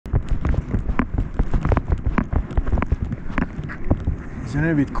Isn't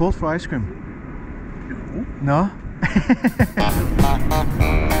it a bit cold for ice cream? No?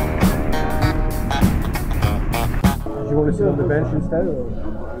 You want to sit on the bench instead, or?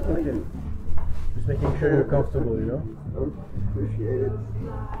 Okay. Just making sure you're comfortable, you know? Appreciate it.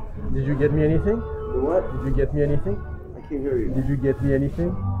 Did you get me anything? The what? Did you get me anything? I can't hear you. Did you get me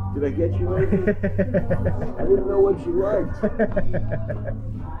anything? Did I get you anything? I didn't know what you liked.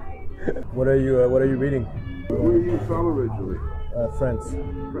 What are you reading? Where are you from originally? France.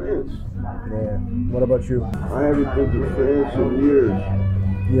 France. Yeah. What about you? I haven't been to France in years.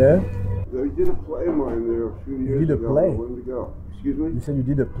 Yeah? I did a play of mine there a few years ago. You did a play? I wanted to go. Excuse me? You said you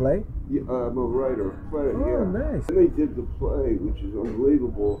did a play? Yeah, I'm a writer. Play, Oh, yeah. nice. And they did the play, which is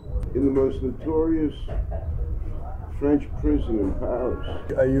unbelievable, in the most notorious French prison in Paris.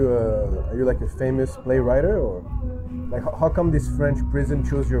 Are you like a famous playwright, or like how come this French prison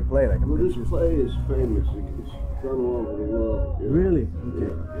chose your play? Like, Well, this play is famous. It's done all over the world. Yeah. Really?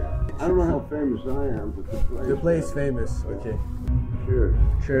 Okay. Yeah. I don't know how famous I am, but The play is famous. Okay. Cheers.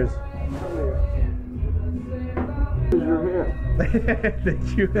 Cheers. Here's your hand.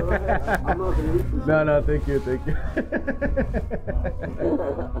 Thank you. I'm not going to eat this. No, thank you.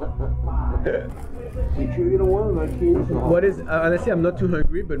 You don't want it, I can't. What is? Honestly, I'm not too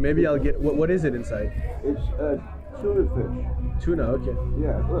hungry, but maybe I'll get. What is it inside? It's tuna fish. Tuna. Okay.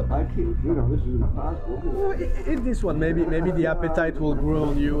 Yeah, look, I can't. This is impossible. Well, eat this one. Maybe the appetite will grow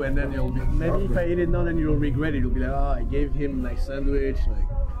on you, and then you'll be. Maybe if I eat it now, then you'll regret it. You'll be like, oh, I gave him like sandwich, like.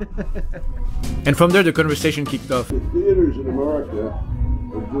 And from there, the conversation kicked off. The theaters in America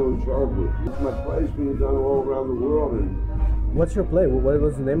are doing terribly. My play's being done all around the world, and What's your play? What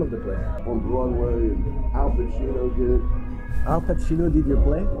was the name of the play? on Broadway, and Al Pacino did it. Al Pacino did your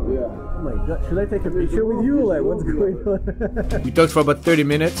play? Yeah. Oh my god, should I take a picture with you? Like, what's going on? We talked for about 30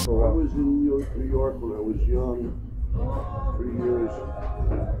 minutes. I was in New York when I was young, 3 years,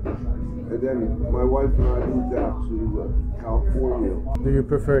 and then my wife and I moved out to California. Do you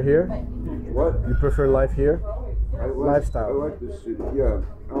prefer here? What? You prefer life here? I like, Lifestyle. I like this city. Yeah,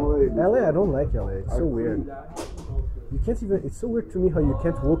 LA. LA, I don't like LA. It's so weird. You can't even. It's so weird to me how you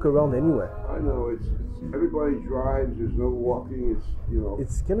can't walk around anywhere. I know it's everybody drives. There's no walking.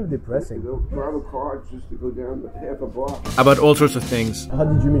 It's kind of depressing. They'll drive a car just to go down half a block. About all sorts of things. How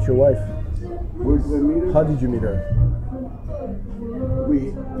did you meet your wife? Where did I meet her? How did you meet her?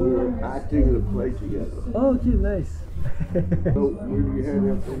 We were acting in a play together. Oh, okay, nice. So where do you head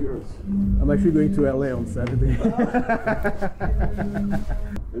after here? I'm actually going to LA on Saturday.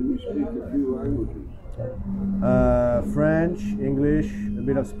 And you speak a few languages. French, English, a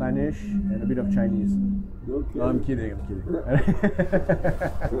bit of Spanish, and a bit of Chinese. Okay. No, I'm kidding.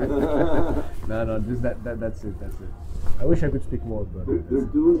 No, just that's it. I wish I could speak more, but They're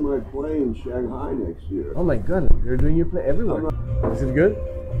doing my play in Shanghai next year. oh my god, they're doing your play everywhere. Is it good?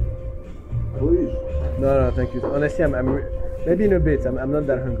 Please. No, thank you. Honestly, I'm maybe in a bit. I'm not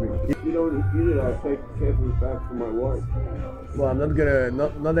that hungry. If you don't eat it, I'll take half of it back for my wife. Well, I'm not gonna.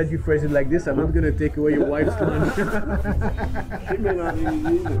 Not that you phrase it like this. I'm not gonna take away your wife's lunch. She may not eat it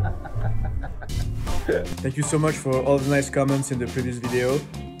either. Thank you so much for all the nice comments in the previous video.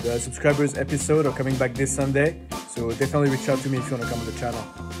 The subscribers episode are coming back this Sunday, so definitely reach out to me if you want to come on the channel.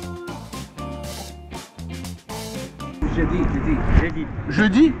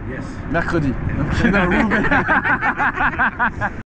 Jeudi? Mercredi. Okay, no,